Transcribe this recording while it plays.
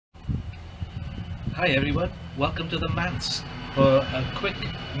Hi everyone, welcome to the Manse for a quick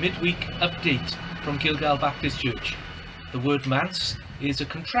midweek update from Gilgal Baptist Church. The word Manse is a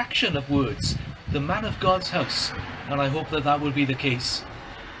contraction of words, the man of God's house, and I hope that will be the case.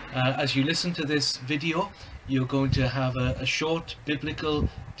 As you listen to this video, you're going to have a short biblical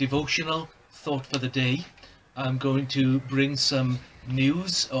devotional thought for the day. I'm going to bring some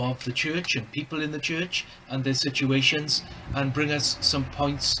news of the church and people in the church and their situations and bring us some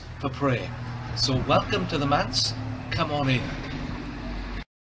points for prayer. So welcome to the Manse, come on in.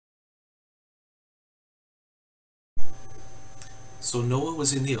 So Noah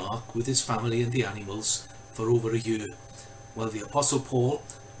was in the ark with his family and the animals for over a year, while the Apostle Paul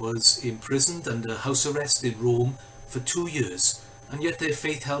was imprisoned under house arrest in Rome for 2 years, and yet their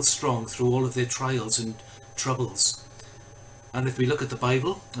faith held strong through all of their trials and troubles. And if we look at the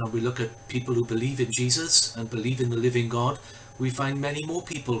Bible, and we look at people who believe in Jesus and believe in the living God, we find many more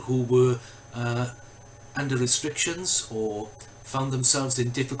people who were under restrictions or found themselves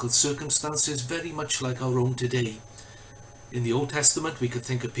in difficult circumstances, very much like our own today. In the Old Testament, we could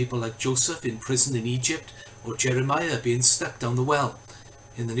think of people like Joseph in prison in Egypt, or Jeremiah being stuck down the well.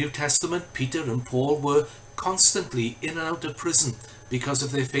 In the New Testament, Peter and Paul were constantly in and out of prison because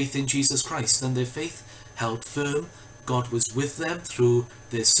of their faith in Jesus Christ, and their faith held firm. God was with them through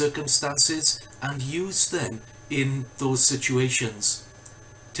their circumstances and used them in those situations.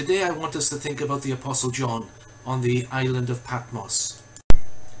 Today I want us to think about the Apostle John on the island of Patmos.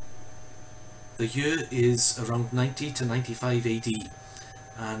 The year is around 90 to 95 AD,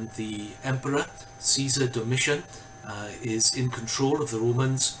 and the Emperor Caesar Domitian is in control of the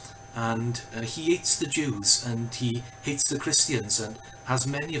Romans, and he hates the Jews and he hates the Christians and has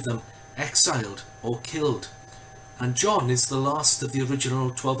many of them exiled or killed. And John is the last of the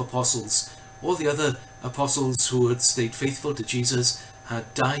original 12 apostles. All the other apostles who had stayed faithful to Jesus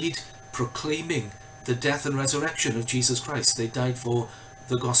had died proclaiming the death and resurrection of Jesus Christ. They died for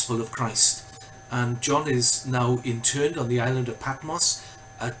the gospel of Christ. And John is now interned on the island of Patmos,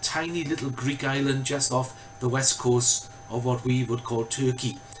 a tiny little Greek island just off the west coast of what we would call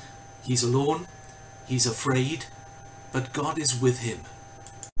Turkey. He's alone, he's afraid, but God is with him.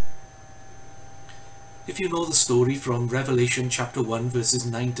 If you know the story from Revelation chapter 1 verses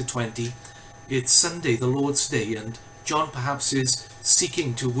 9 to 20, it's Sunday, the Lord's Day, and John perhaps is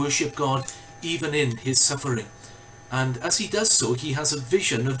seeking to worship God even in his suffering. And as he does so, he has a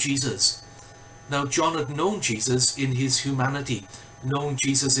vision of Jesus. Now, John had known Jesus in his humanity, known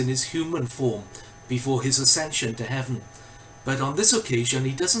Jesus in his human form before his ascension to heaven. But on this occasion,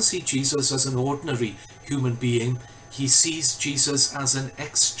 he doesn't see Jesus as an ordinary human being. He sees Jesus as an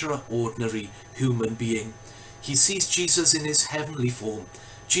extraordinary human being. He sees Jesus in his heavenly form,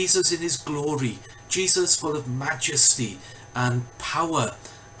 Jesus in his glory, Jesus full of majesty and power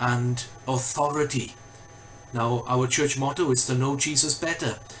and authority. Now, our church motto is to know Jesus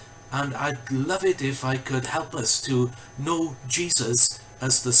better, and I'd love it if I could help us to know Jesus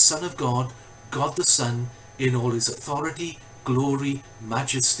as the Son of God, God the Son, in all his authority, glory,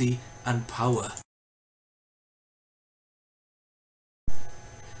 majesty and power.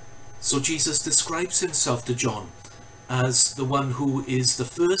 So Jesus describes himself to John as the one who is the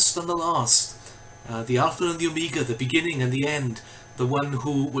first and the last, the Alpha and the Omega, the beginning and the end, the one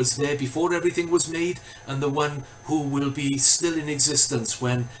who was there before everything was made, and the one who will be still in existence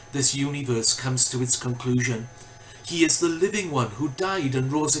when this universe comes to its conclusion. He is the living one who died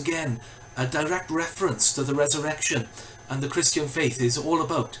and rose again, a direct reference to the resurrection, and the Christian faith is all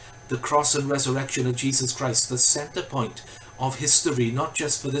about the cross and resurrection of Jesus Christ, the center point of history, not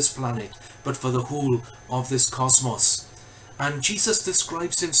just for this planet, but for the whole of this cosmos. And Jesus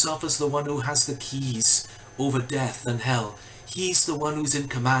describes himself as the one who has the keys over death and hell. He's the one who's in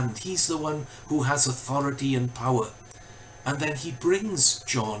command. He's the one who has authority and power. And then he brings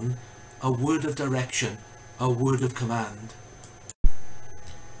John a word of direction, a word of command.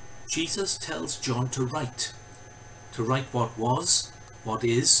 Jesus tells John to write what was, what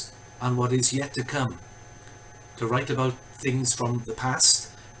is, and what is yet to come. To write about things from the past,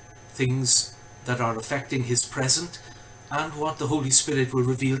 things that are affecting his present, and what the Holy Spirit will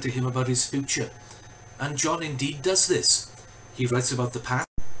reveal to him about his future. And John indeed does this. He writes about the past.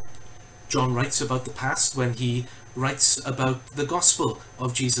 John writes about the past when he writes about the gospel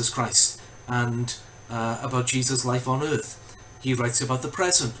of Jesus Christ and about Jesus' life on earth. He writes about the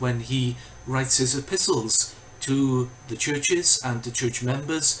present when he writes his epistles to the churches and to church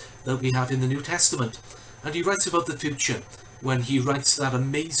members that we have in the New Testament. And he writes about the future when he writes that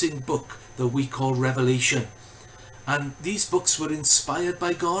amazing book that we call Revelation. And these books were inspired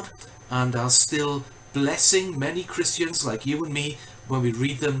by God and are still blessing many Christians like you and me when we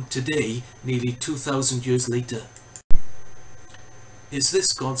read them today, nearly 2,000 years later. Is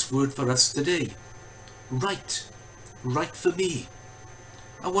this God's word for us today? Write. Write for me.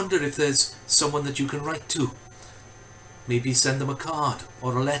 I wonder if there's someone that you can write to. Maybe send them a card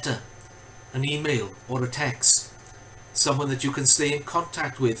or a letter, an email or a text. Someone that you can stay in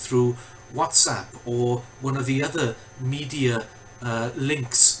contact with through WhatsApp or one of the other media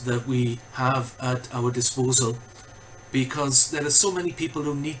links that we have at our disposal, because there are so many people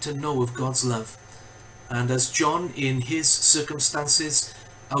who need to know of God's love. And as John, in his circumstances,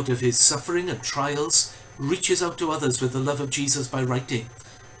 out of his suffering and trials, reaches out to others with the love of Jesus by writing,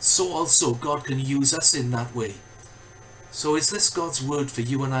 so also God can use us in that way. So is this God's word for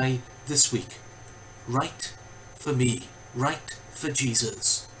you and I this week? Write for me. Write for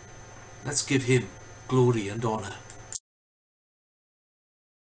Jesus. Let's give him glory and honor.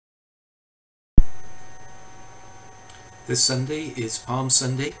 This Sunday is Palm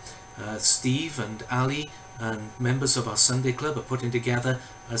Sunday. Steve and Ali and members of our Sunday Club are putting together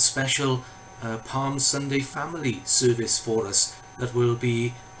a special Palm Sunday family service for us that will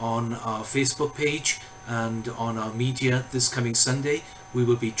be on our Facebook page and on our media this coming Sunday. We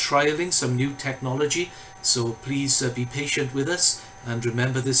will be trialing some new technology, so please be patient with us and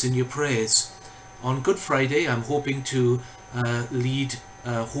remember this in your prayers. On Good Friday, I'm hoping to lead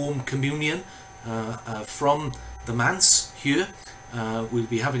home communion from the manse here. We'll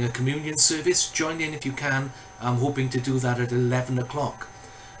be having a communion service. Join in if you can. I'm hoping to do that at 11 o'clock.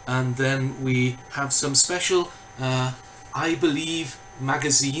 And then we have some special I Believe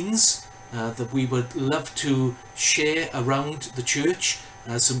magazines that we would love to share around the church.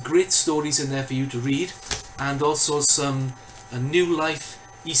 Some great stories in there for you to read, and also some New Life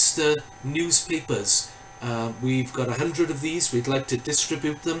Easter newspapers. We've got 100 of these. We'd like to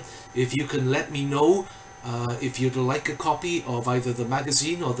distribute them. If you can let me know if you'd like a copy of either the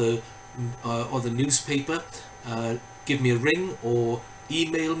magazine or the newspaper, give me a ring or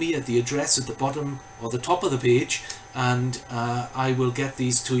email me at the address at the bottom or the top of the page, and I will get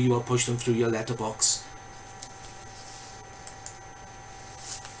these to you or push them through your letterbox.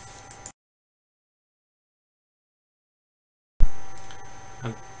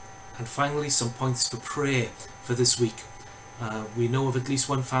 And finally, some points for prayer for this week. We know of at least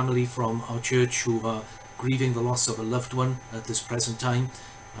one family from our church who are grieving the loss of a loved one at this present time.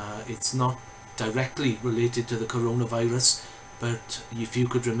 It's not directly related to the coronavirus, but if you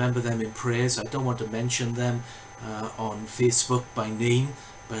could remember them in prayers. I don't want to mention them on Facebook by name,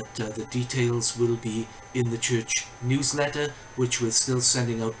 but the details will be in the church newsletter, which we're still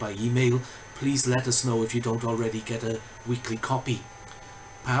sending out by email. Please let us know if you don't already get a weekly copy.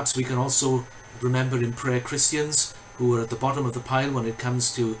 Perhaps we can also remember in prayer Christians who are at the bottom of the pile when it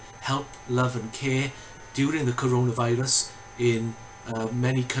comes to help, love and care during the coronavirus in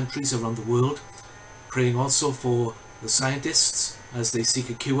many countries around the world. Praying also for the scientists as they seek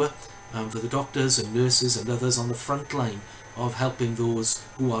a cure, for the doctors and nurses and others on the front line of helping those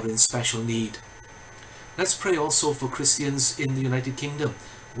who are in special need. Let's pray also for Christians in the United Kingdom,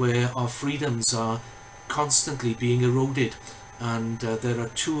 where our freedoms are constantly being eroded. And there are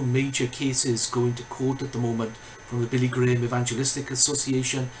two major cases going to court at the moment from the Billy Graham Evangelistic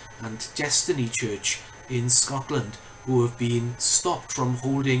Association and Destiny Church in Scotland, who have been stopped from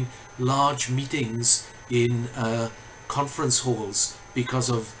holding large meetings in conference halls because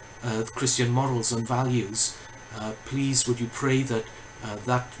of Christian morals and values. Please would you pray that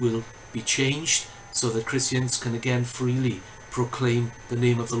that will be changed so that Christians can again freely proclaim the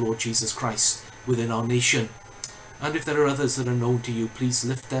name of the Lord Jesus Christ within our nation. And if there are others that are known to you, please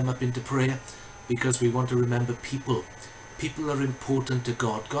lift them up into prayer, because we want to remember people. People are important to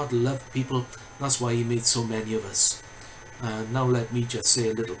God. God loved people. That's why he made so many of us. Now let me just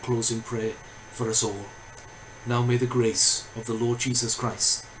say a little closing prayer for us all. Now may the grace of the Lord Jesus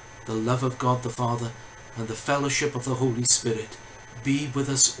Christ, the love of God the Father, and the fellowship of the Holy Spirit be with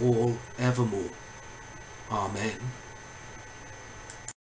us all evermore. Amen.